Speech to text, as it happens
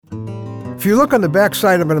If you look on the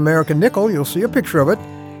backside of an American nickel, you'll see a picture of it.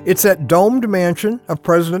 It's that domed mansion of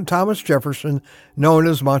President Thomas Jefferson known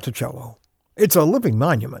as Monticello. It's a living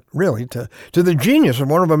monument, really, to the genius of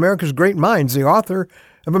one of America's great minds, the author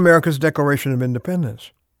of America's Declaration of Independence.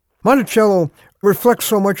 Monticello reflects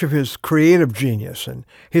so much of his creative genius and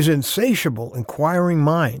his insatiable, inquiring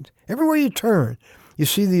mind. Everywhere you turn, you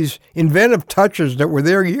see these inventive touches that were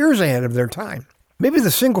there years ahead of their time. Maybe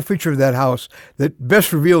the single feature of that house that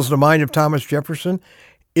best reveals the mind of Thomas Jefferson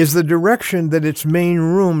is the direction that its main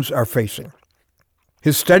rooms are facing.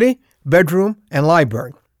 His study, bedroom, and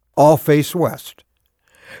library all face west.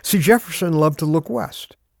 See, Jefferson loved to look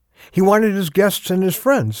west. He wanted his guests and his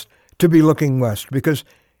friends to be looking west because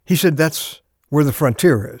he said that's where the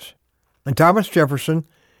frontier is. And Thomas Jefferson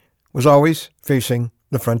was always facing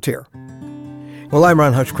the frontier. Well, I'm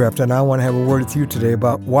Ron Hutchcraft, and I want to have a word with you today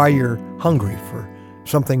about why you're hungry for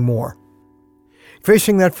something more.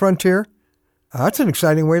 Facing that frontier, that's an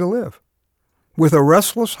exciting way to live. With a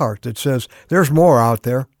restless heart that says, there's more out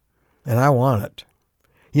there, and I want it.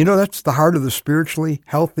 You know, that's the heart of the spiritually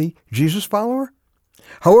healthy Jesus follower.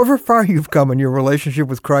 However far you've come in your relationship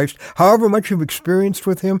with Christ, however much you've experienced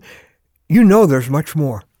with Him, you know there's much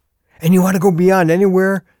more. And you want to go beyond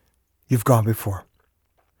anywhere you've gone before.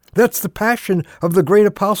 That's the passion of the great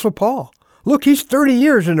Apostle Paul. Look, he's 30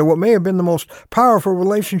 years into what may have been the most powerful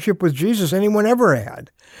relationship with Jesus anyone ever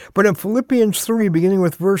had. But in Philippians 3, beginning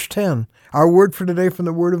with verse 10, our word for today from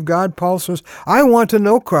the Word of God, Paul says, I want to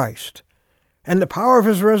know Christ and the power of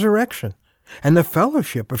His resurrection and the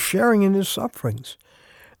fellowship of sharing in His sufferings.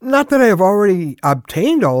 Not that I have already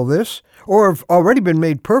obtained all this or have already been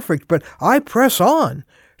made perfect, but I press on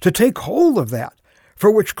to take hold of that for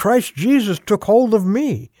which Christ Jesus took hold of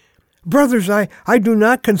me. Brothers, I do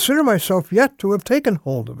not consider myself yet to have taken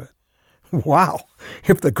hold of it. Wow,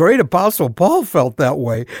 if the great Apostle Paul felt that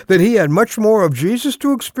way, that he had much more of Jesus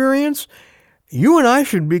to experience, you and I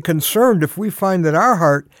should be concerned if we find that our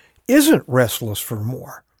heart isn't restless for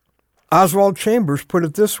more. Oswald Chambers put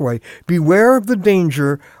it this way, beware of the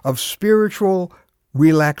danger of spiritual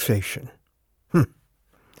relaxation.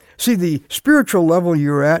 See, the spiritual level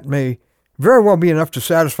you're at may very well be enough to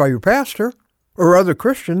satisfy your pastor or other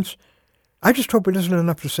Christians. I just hope it isn't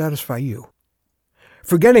enough to satisfy you.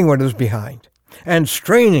 Forgetting what is behind and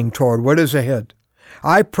straining toward what is ahead,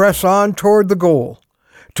 I press on toward the goal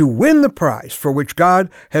to win the prize for which God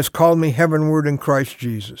has called me heavenward in Christ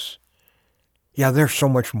Jesus. Yeah, there's so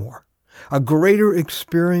much more. A greater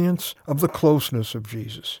experience of the closeness of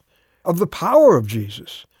Jesus, of the power of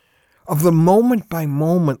Jesus, of the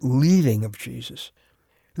moment-by-moment leading of Jesus.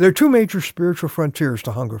 There are two major spiritual frontiers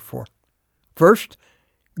to hunger for. First,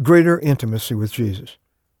 greater intimacy with Jesus.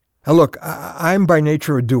 Now look, I'm by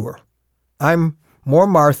nature a doer. I'm more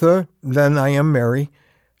Martha than I am Mary.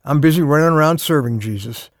 I'm busy running around serving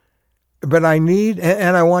Jesus. But I need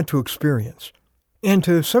and I want to experience, and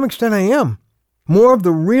to some extent I am, more of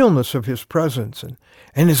the realness of His presence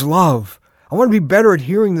and His love. I want to be better at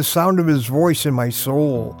hearing the sound of His voice in my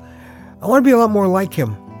soul. I want to be a lot more like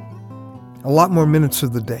Him, a lot more minutes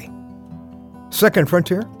of the day. Second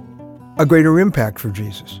frontier, a greater impact for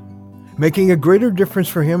Jesus, making a greater difference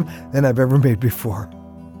for Him than I've ever made before.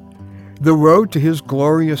 The road to His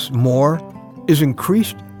glorious more is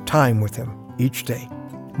increased time with Him each day.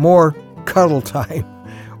 More cuddle time,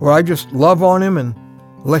 where I just love on Him and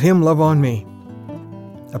let Him love on me.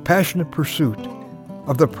 A passionate pursuit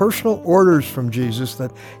of the personal orders from Jesus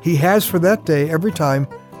that He has for that day every time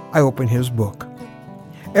I open His book.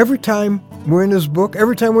 Every time we're in His book,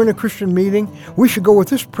 every time we're in a Christian meeting, we should go with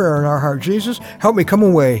this prayer in our heart. Jesus, help me come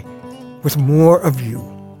away with more of You.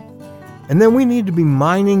 And then we need to be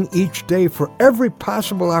mining each day for every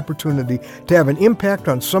possible opportunity to have an impact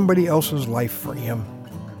on somebody else's life for Him.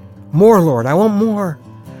 More, Lord. I want more.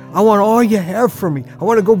 I want all You have for me. I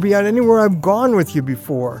want to go beyond anywhere I've gone with You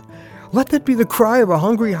before. Let that be the cry of a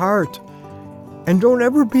hungry heart. And don't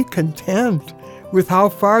ever be content with how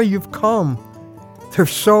far you've come.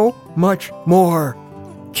 There's so much more.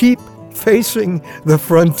 Keep facing the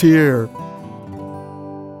frontier.